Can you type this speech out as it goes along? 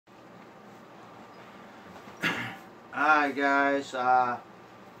Alright guys,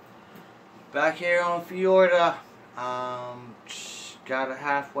 back here on Florida, got a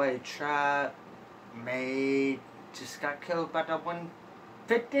halfway trap made, just got killed by the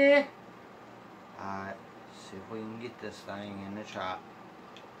 150. Alright, see if we can get this thing in the trap.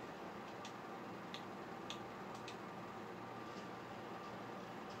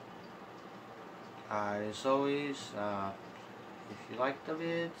 Alright, as always, if you like the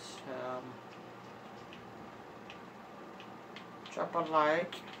vids, drop a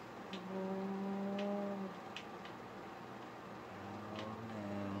like. Oh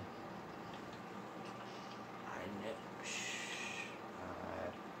no. I know.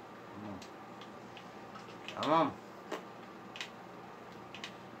 Alright. Come on.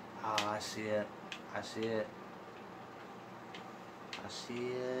 Oh, I see it. I see it. I see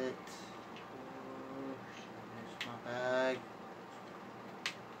it. There's my bag.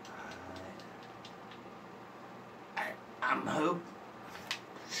 I'm hoping.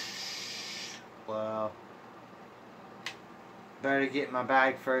 Well, better get my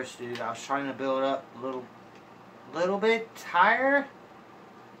bag first, dude. I was trying to build up a little bit higher.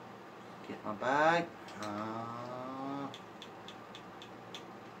 Get my bag.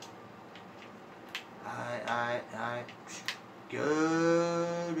 I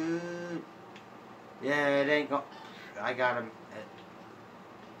go, dude. Yeah, it ain't go. I got him.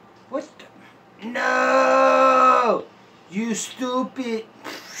 What the? No! You stupid.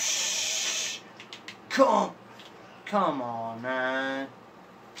 Come on, man.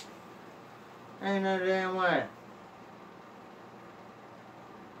 Ain't no damn way.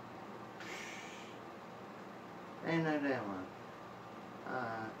 Ain't no damn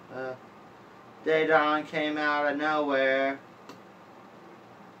way. Daydon came out of nowhere.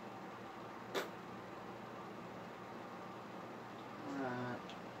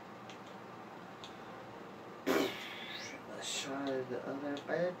 Let's try the other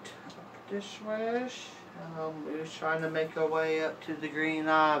bed up this way. We was trying to make our way up to the green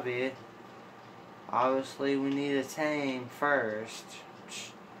ivy. Obviously, we need a tame first.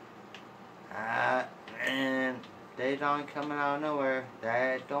 And Daydon coming out of nowhere.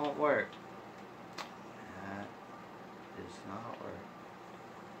 That don't work. That does not work.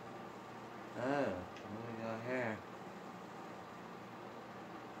 Oh, what do we got here?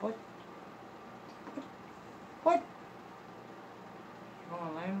 What? What? You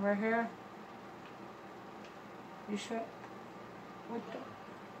wanna land right here? You said? What the?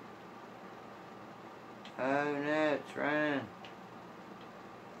 Oh no, it's running.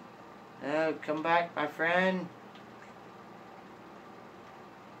 No, come back, my friend.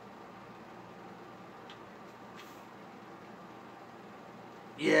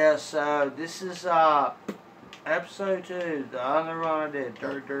 Yeah, so this is episode 2, the other one I did,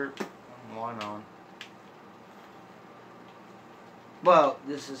 dirt, one on. Well,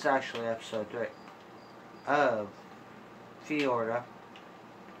 this is actually episode 3 of Florida.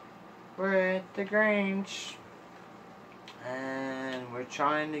 We're at the Grange, and we're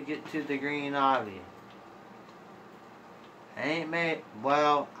trying to get to the green ivy.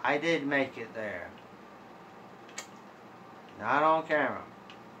 Well, I did make it there. Not on camera,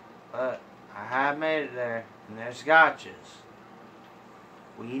 but I have made it there, and there's gotchas.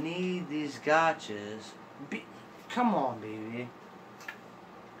 We need these gotchas. Come on, baby.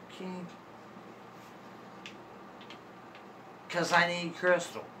 Because I need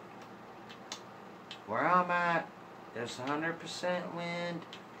crystal. Where I'm at, there's 100% wind,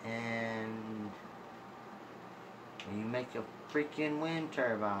 and you make a freaking wind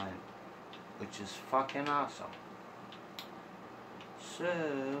turbine, which is fucking awesome.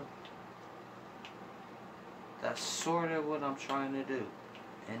 So, that's sort of what I'm trying to do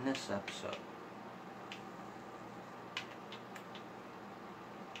in this episode.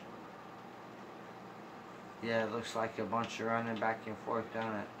 Yeah, it looks like a bunch of running back and forth,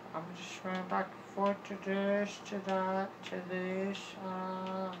 don't it? I'm just running back and forth to this, to that, to this.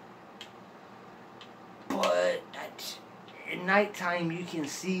 But at nighttime you can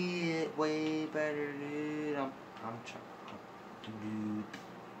see it way better, dude. I'm trying, dude.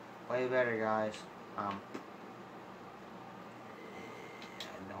 Way better, guys. I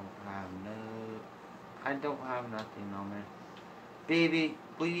don't have nothing on me. Baby,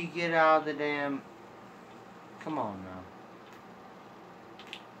 will you get out of the damn? Come on now.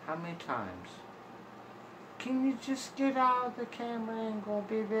 How many times? Can you just get out of the camera angle,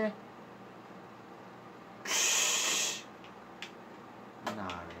 baby?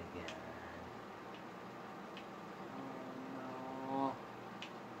 Not again. Oh, no.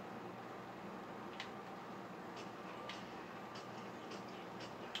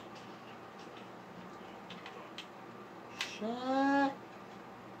 Shit. I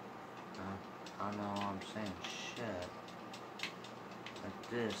don't know why I'm saying shit. At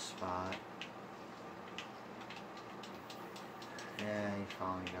this spot. Yeah, he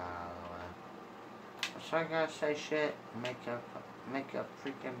finally got out of the way. So I gotta say shit. Make a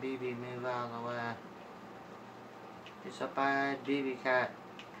freaking BB move out of the way. He's a bad BB cat.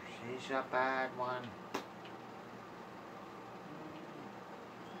 He's a bad one.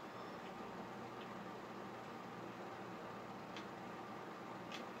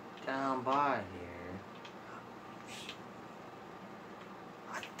 Down by here.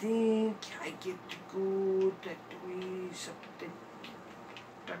 I think I get to go that way something.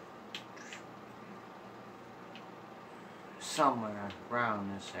 Somewhere around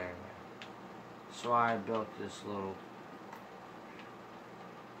this area. So I built this little,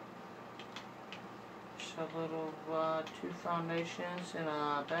 just a little 2 foundations and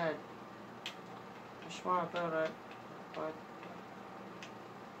a bed. That's why I built it. But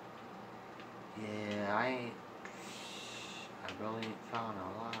yeah, I really ain't found a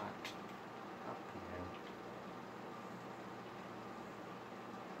lot up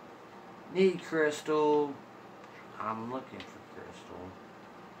here. Need crystal. I'm looking for crystal.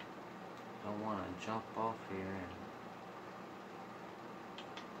 Don't want to jump off here and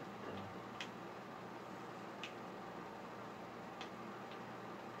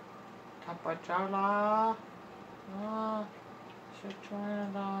Tapachala. It's a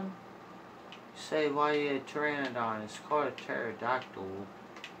pteranodon. Say why you a pteranodon? It's called a pterodactyl.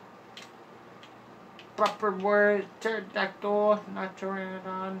 Proper word, pterodactyl, not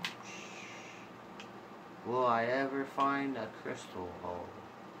pteranodon. Will I ever find a crystal hole?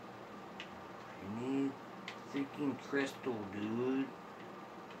 I need freaking crystal, dude.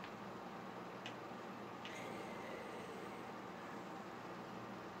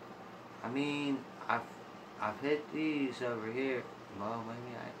 I mean, I've hit these over here. Well,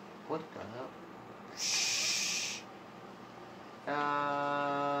 maybe what the hell? Shh.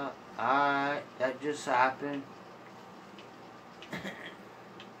 Alright, that just happened.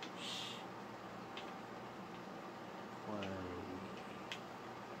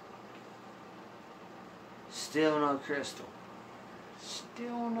 Still no crystal.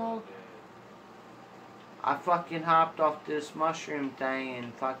 Still no. I fucking hopped off this mushroom thing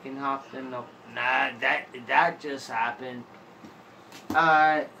and fucking hopped in the. Nah, that just happened.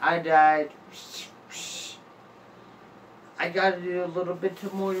 I died. I gotta do a little bit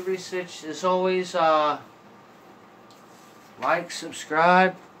more research. As always, like,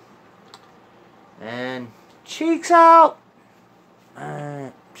 subscribe, and cheeks out.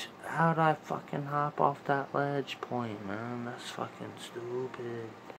 How'd I fucking hop off that ledge point, man? That's fucking stupid.